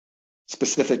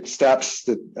specific steps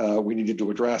that we needed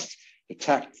to address,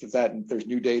 detect that there's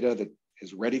new data that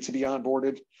is ready to be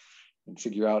onboarded, and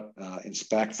figure out,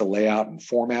 inspect the layout and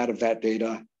format of that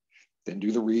data, then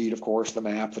do the read, of course, the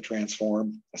map, the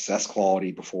transform, assess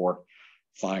quality before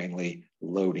finally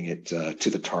loading it to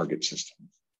the target system.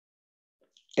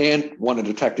 And want to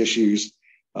detect issues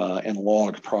and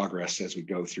log progress as we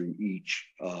go through each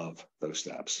of those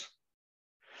steps.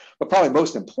 But probably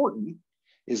most important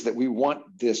is that we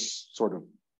want this sort of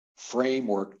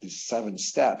framework, these 7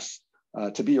 steps,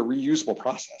 to be a reusable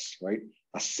process, right?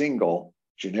 A single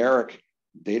generic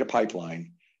data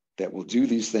pipeline that will do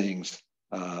these things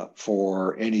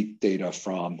for any data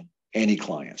from any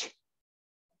client,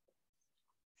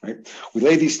 right? We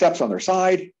lay these steps on their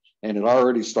side, and it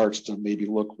already starts to maybe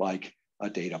look like a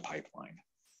data pipeline.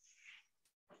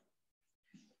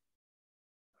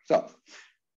 So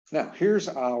now here's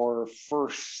our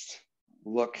first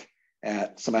look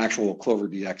at some actual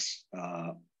CloverDX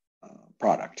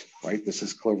product, right? This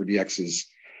is CloverDX's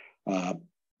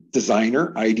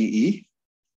designer IDE,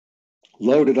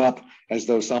 loaded up as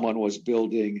though someone was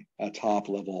building a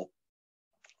top-level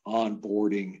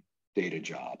onboarding data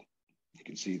job. You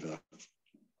can see the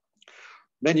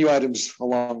menu items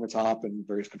along the top and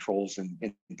various controls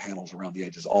and panels around the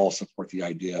edges all support the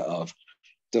idea of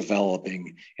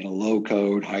developing in a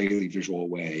low-code, highly visual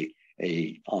way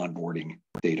a onboarding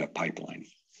data pipeline.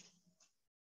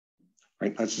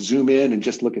 Right, let's zoom in and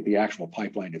just look at the actual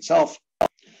pipeline itself.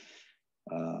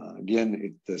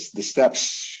 Again, the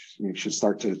steps should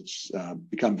start to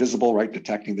become visible, right?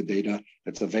 Detecting the data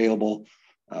that's available.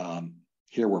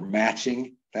 Here we're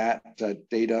matching that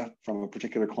data from a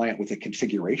particular client with a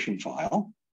configuration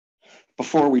file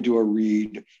before we do a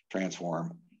read,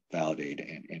 transform, validate,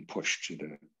 and push to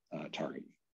the target.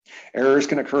 Errors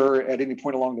can occur at any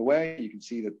point along the way. You can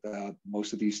see that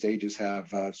most of these stages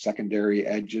have secondary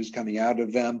edges coming out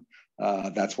of them.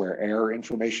 That's where error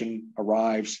information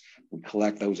arrives. We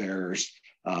collect those errors,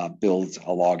 build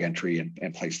a log entry,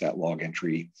 and place that log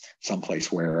entry someplace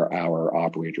where our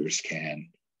operators can,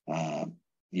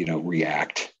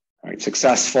 react. Right,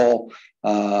 successful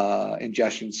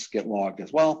ingestions get logged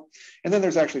as well, and then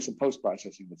there's actually some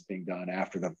post-processing that's being done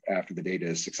after the data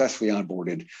is successfully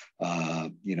onboarded.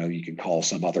 You can call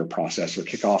some other process or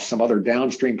kick off some other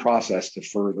downstream process to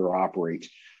further operate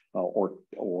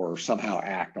or somehow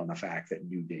act on the fact that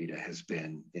new data has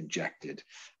been injected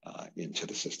into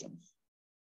the system.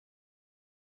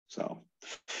 So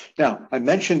now I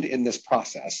mentioned in this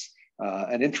process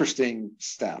an interesting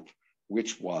step,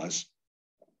 which was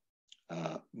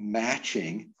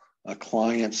matching a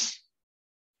client's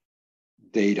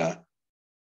data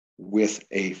with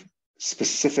a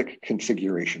specific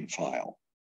configuration file.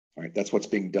 All right, that's what's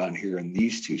being done here in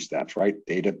these 2 steps, right?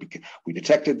 We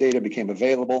detected data became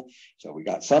available, so we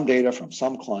got some data from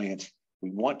some client.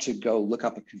 We want to go look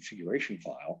up a configuration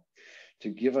file to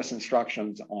give us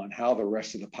instructions on how the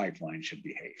rest of the pipeline should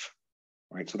behave.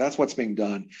 Right, so that's what's being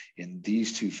done in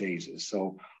these 2 phases.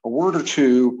 So a word or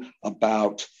two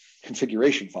about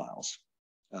configuration files,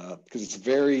 because it's a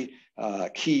very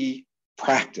key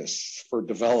practice for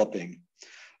developing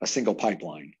a single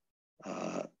pipeline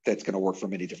that's going to work for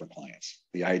many different clients.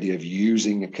 The idea of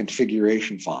using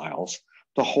configuration files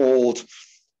to hold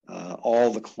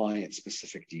all the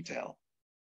client-specific detail.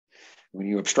 When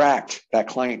you abstract that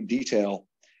client detail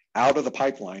out of the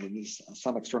pipeline and use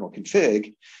some external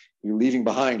config, you're leaving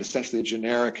behind essentially a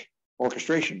generic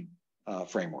orchestration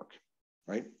framework,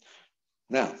 right?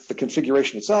 Now, the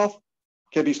configuration itself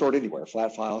can be stored anywhere,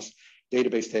 flat files,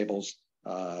 database tables.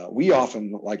 We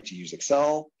often like to use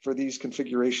Excel for these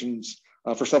configurations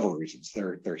for several reasons.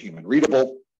 They're human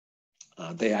readable.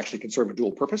 They actually can serve a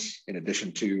dual purpose. In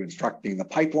addition to instructing the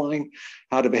pipeline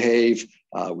how to behave,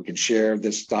 we can share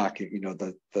this document,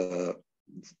 the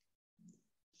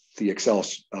Excel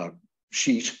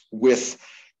sheet with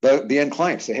the end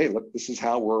client. Say, hey, look, this is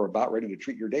how we're about ready to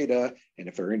treat your data. And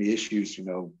if there are any issues,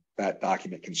 that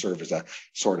document can serve as a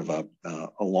sort of a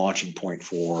launching point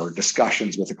for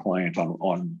discussions with the client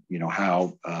on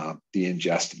how the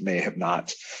ingest may have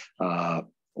not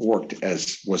worked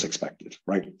as was expected,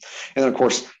 right? And then of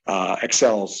course,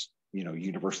 Excel's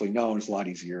universally known. It's a lot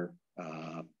easier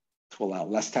to allow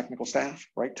less technical staff,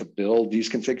 right, to build these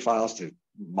config files, to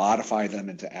modify them,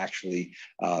 and to actually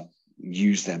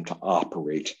use them to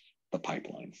operate the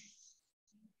pipeline.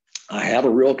 I have a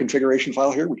real configuration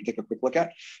file here we can take a quick look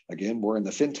at. Again, we're in the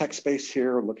fintech space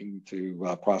here, looking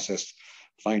to process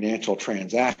financial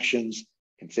transactions.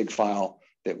 Config file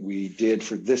that we did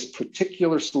for this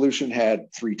particular solution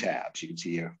had 3 tabs. You can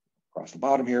see across the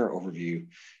bottom here, overview,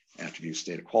 attributes,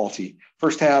 data quality.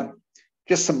 First tab,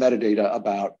 just some metadata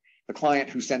about the client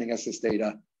who's sending us this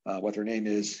data, what their name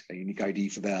is, a unique ID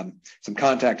for them, some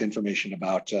contact information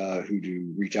about who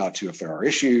to reach out to if there are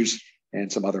issues,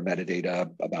 and some other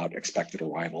metadata about expected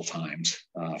arrival times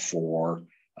for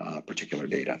particular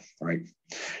data, right?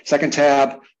 Second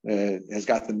tab has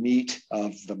got the meat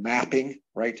of the mapping,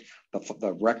 right?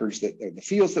 The records that the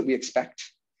fields that we expect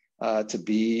to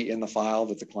be in the file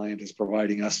that the client is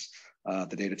providing us,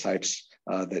 the data types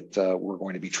that we're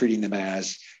going to be treating them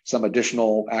as, some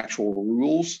additional actual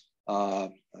rules.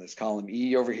 This column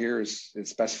E over here is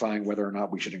specifying whether or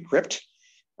not we should encrypt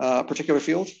a particular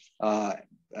field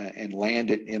and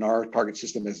land it in our target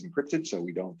system as encrypted, so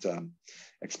we don't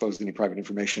expose any private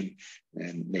information.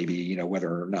 And maybe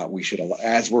whether or not we should allow,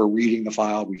 as we're reading the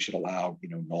file, we should allow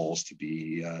nulls to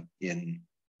be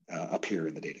appear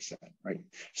in the data set, right?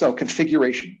 So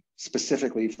configuration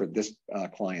specifically for this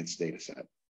client's data set.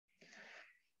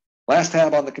 Last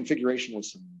tab on the configuration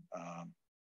was some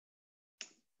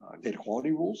data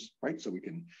quality rules, right? So we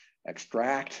can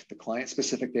extract the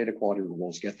client-specific data quality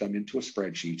rules, get them into a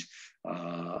spreadsheet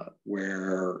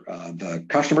where the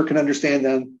customer can understand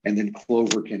them, and then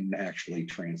Clover can actually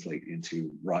translate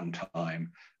into runtime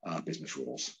business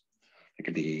rules. It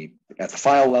could be at the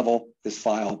file level. This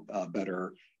file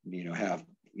better, have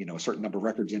a certain number of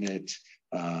records in it,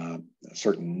 a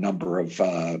certain number of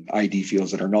ID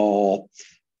fields that are null.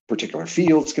 Particular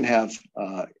fields can have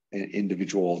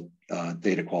individual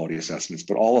data quality assessments,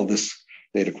 but all of this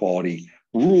data quality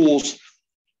rules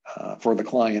for the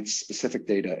client's specific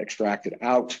data extracted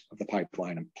out of the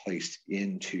pipeline and placed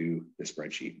into the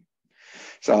spreadsheet.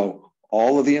 So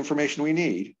all of the information we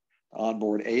need to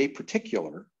onboard a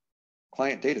particular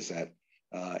client data set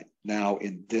now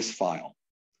in this file,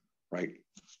 right?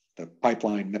 The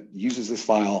pipeline uses this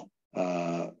file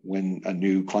when a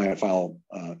new client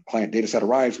data set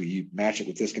arrives. We match it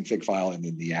with this config file, and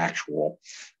then the actual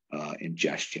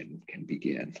ingestion can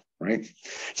begin, right?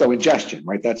 So ingestion,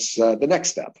 right? That's the next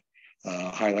step,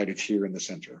 highlighted here in the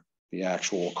center. The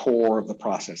actual core of the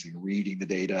processing, reading the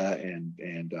data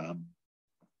and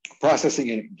processing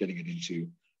it and getting it into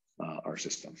our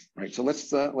system, right? So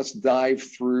let's dive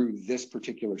through this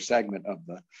particular segment of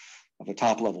the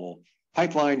top level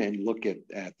pipeline and look at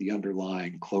the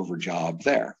underlying Clover job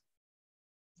there,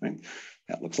 right?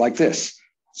 That looks like this,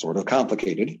 sort of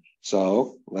complicated.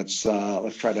 So let's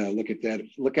try to look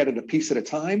at it a piece at a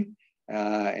time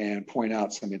and point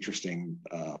out some interesting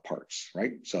parts,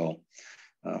 right? So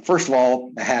first of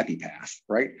all, a happy path,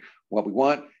 right? What we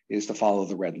want is to follow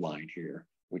the red line here,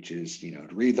 which is to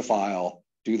read the file,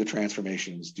 do the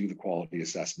transformations, do the quality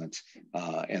assessment,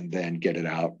 and then get it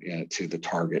out to the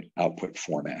target output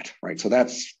format, right? So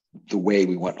that's the way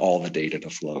we want all the data to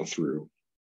flow through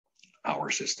our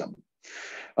system.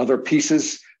 Other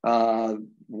pieces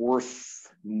worth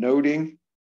noting,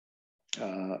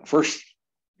 first,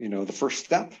 the first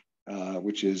step,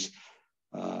 which is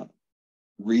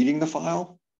reading the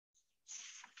file.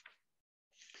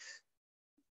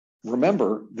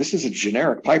 Remember, this is a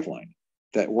generic pipeline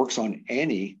that works on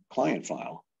any client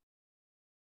file,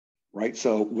 right?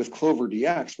 So with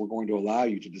CloverDX, we're going to allow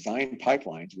you to design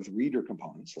pipelines with reader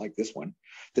components like this one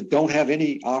that don't have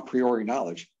any a priori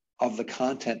knowledge of the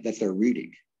content that they're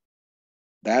reading.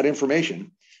 That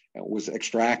information was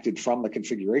extracted from the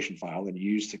configuration file and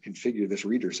used to configure this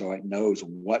reader so it knows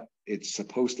what it's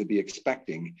supposed to be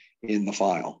expecting in the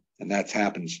file. And that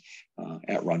happens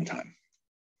at runtime.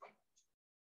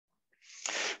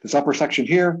 This upper section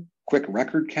here, quick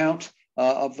record count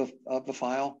of the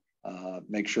file.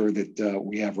 Make sure that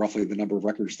we have roughly the number of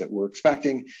records that we're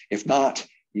expecting. If not,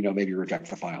 maybe reject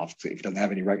the file. If it doesn't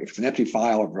have any records, if it's an empty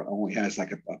file or only has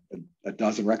like a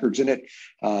dozen records in it,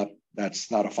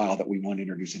 that's not a file that we want to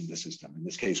introduce into the system. In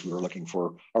this case, we were looking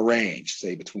for a range,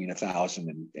 say between 1,000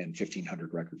 and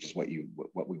 1,500 records is what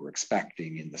we were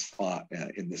expecting in this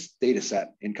in this data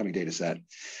set, incoming data set.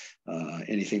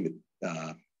 Anything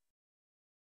that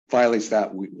violates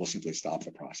that, we will simply stop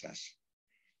the process.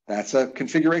 That's a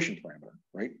configuration parameter,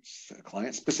 right? It's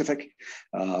client specific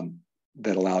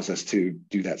that allows us to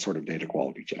do that sort of data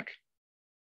quality check.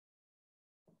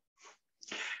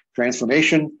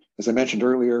 Transformation, as I mentioned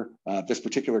earlier, this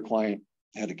particular client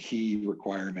had a key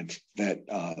requirement that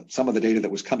some of the data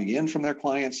that was coming in from their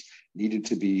clients needed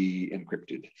to be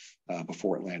encrypted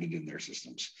before it landed in their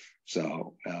systems.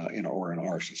 So, or in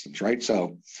our systems, right?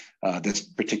 So this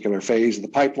particular phase of the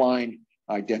pipeline,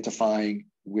 identifying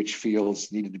which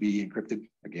fields needed to be encrypted,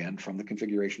 again, from the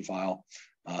configuration file,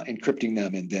 encrypting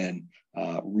them, and then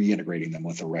reintegrating them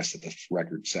with the rest of the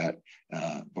record set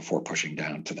before pushing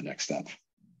down to the next step.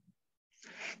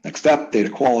 Next step, data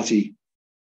quality.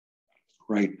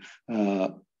 right?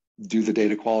 Do the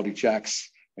data quality checks,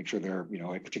 make sure they're,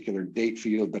 a particular date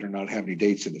field better not have any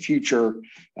dates in the future.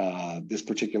 This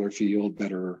particular field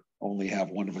better only have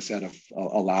one of a set of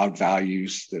allowed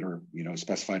values that are,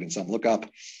 specified in some lookup.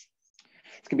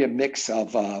 It's going to be a mix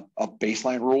of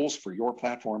baseline rules for your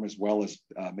platform, as well as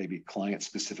maybe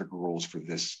client-specific rules for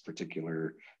this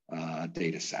particular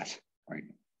data set, right?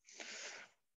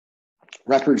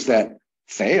 Records that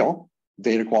fail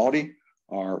data quality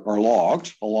are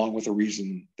logged along with the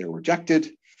reason they're rejected.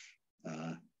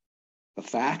 The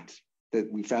fact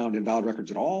that we found invalid records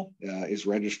at all is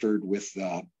registered with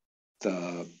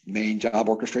the main job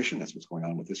orchestration. That's what's going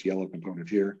on with this yellow component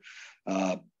here.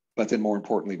 But then more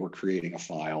importantly, we're creating a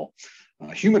file,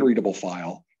 a human readable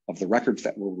file of the records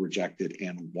that were rejected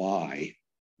and why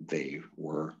they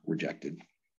were rejected.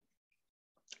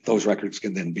 Those records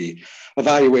can then be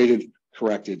evaluated,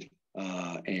 corrected,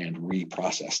 and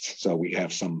reprocessed. So we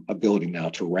have some ability now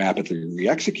to rapidly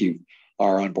re-execute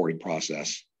our onboarding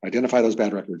process, identify those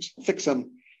bad records, fix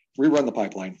them, rerun the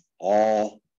pipeline,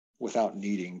 all without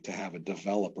needing to have a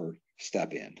developer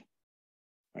step in.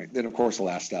 Right? Then, of course, the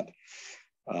last step,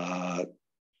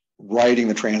 writing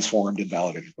the transformed and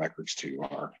validated records to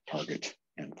our target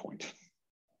endpoint.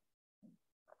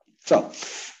 So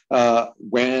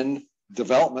when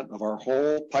development of our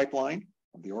whole pipeline,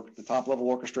 of the top level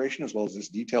orchestration, as well as this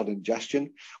detailed ingestion,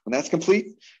 when that's complete,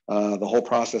 the whole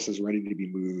process is ready to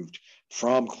be moved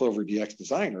from CloverDX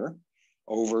Designer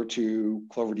over to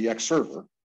CloverDX Server,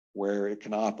 where it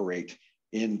can operate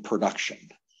in production,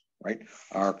 right?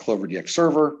 Our CloverDX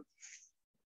Server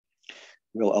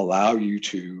will allow you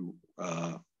to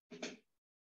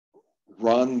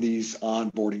run these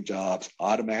onboarding jobs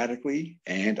automatically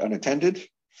and unattended,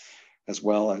 as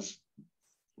well as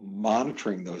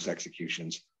monitoring those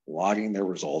executions, logging their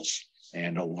results,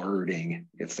 and alerting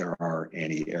if there are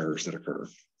any errors that occur.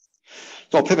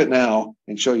 So I'll pivot now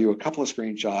and show you a couple of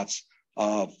screenshots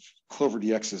of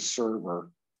CloverDX's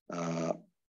server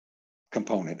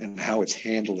component and how it's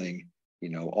handling,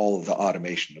 all of the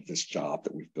automation of this job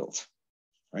that we've built,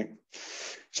 right?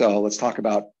 So let's talk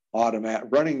about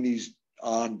running these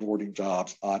onboarding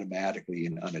jobs automatically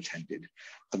and unattended.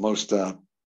 The most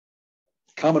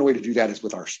common way to do that is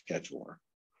with our scheduler,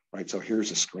 right? So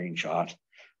here's a screenshot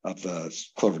of the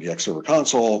CloverDX Server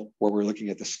console where we're looking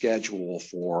at the schedule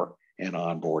for an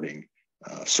onboarding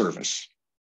service,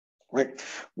 right?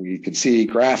 We can see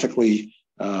graphically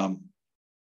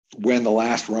when the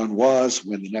last run was,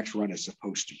 when the next run is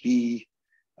supposed to be.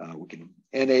 We can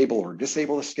enable or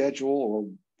disable the schedule, or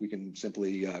we can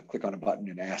simply click on a button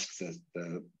and ask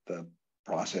the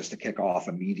process to kick off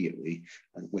immediately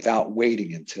without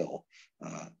waiting until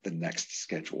the next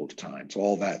scheduled time. So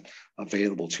all that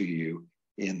available to you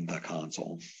in the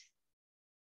console.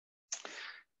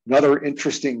 Another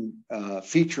interesting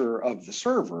feature of the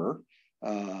server,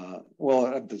 of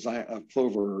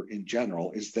Clover in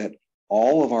general, is that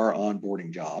all of our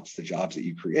onboarding jobs, the jobs that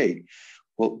you create,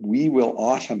 we will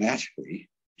automatically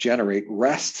generate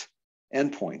REST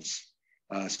endpoints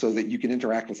so that you can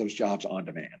interact with those jobs on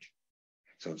demand.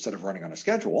 So instead of running on a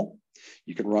schedule,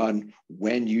 you can run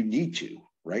when you need to,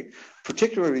 right?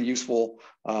 Particularly useful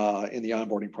in the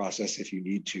onboarding process if you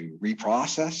need to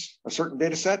reprocess a certain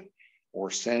data set or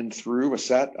send through a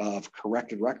set of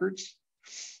corrected records.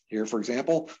 Here, for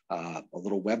example, a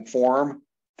little web form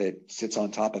that sits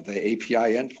on top of the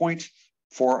API endpoint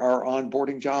for our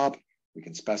onboarding job. We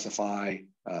can specify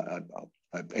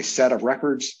a set of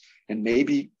records, and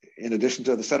maybe in addition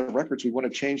to the set of records, we want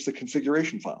to change the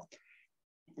configuration file.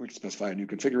 We can specify a new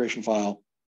configuration file,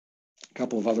 a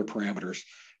couple of other parameters,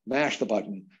 mash the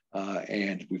button,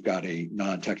 and we've got a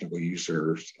non-technical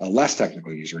user, a less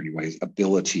technical user anyways,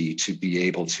 ability to be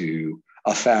able to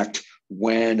affect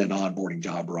when an onboarding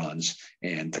job runs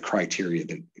and the criteria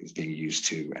that is being used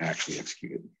to actually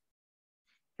execute it.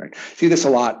 Right. See this a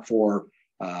lot for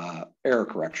error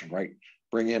correction, right?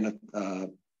 Bring in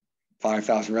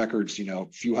 5,000 records, a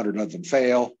few hundred of them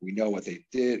fail. We know what they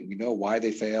did. We know why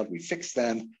they failed. We fix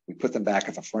them. We put them back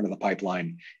at the front of the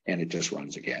pipeline, and it just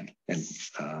runs again. And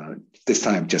this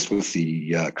time just with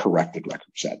the corrected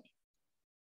record set,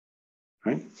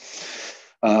 right?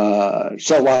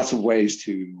 So lots of ways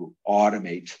to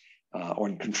automate or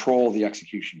control the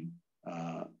execution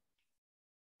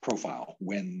profile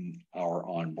when our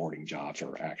onboarding jobs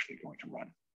are actually going to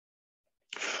run.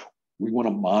 We want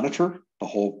to monitor the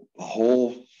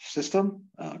whole system.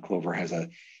 Clover has a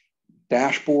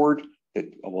dashboard that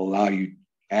will allow you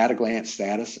at a glance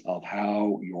status of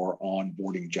how your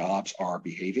onboarding jobs are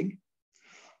behaving.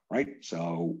 right?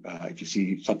 So if you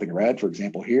see something red, for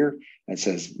example, here, that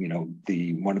says,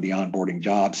 one of the onboarding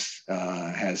jobs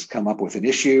has come up with an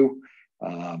issue.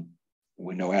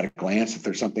 We know at a glance if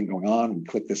there's something going on. We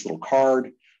click this little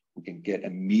card. We can get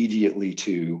immediately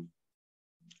to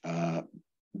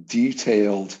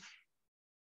detailed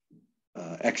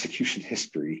execution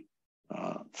history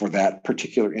for that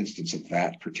particular instance of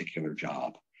that particular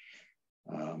job.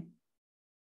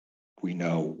 We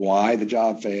know why the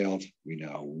job failed. We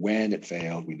know when it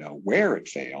failed. We know where it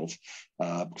failed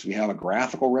because we have a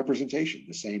graphical representation.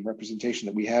 The same representation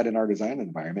that we had in our design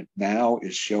environment now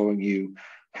is showing you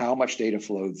how much data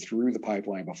flowed through the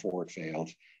pipeline before it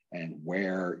failed and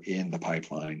where in the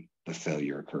pipeline the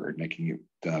failure occurred, making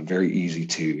it very easy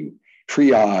to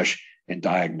triage and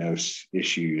diagnose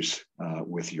issues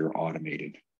with your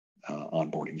automated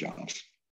onboarding jobs.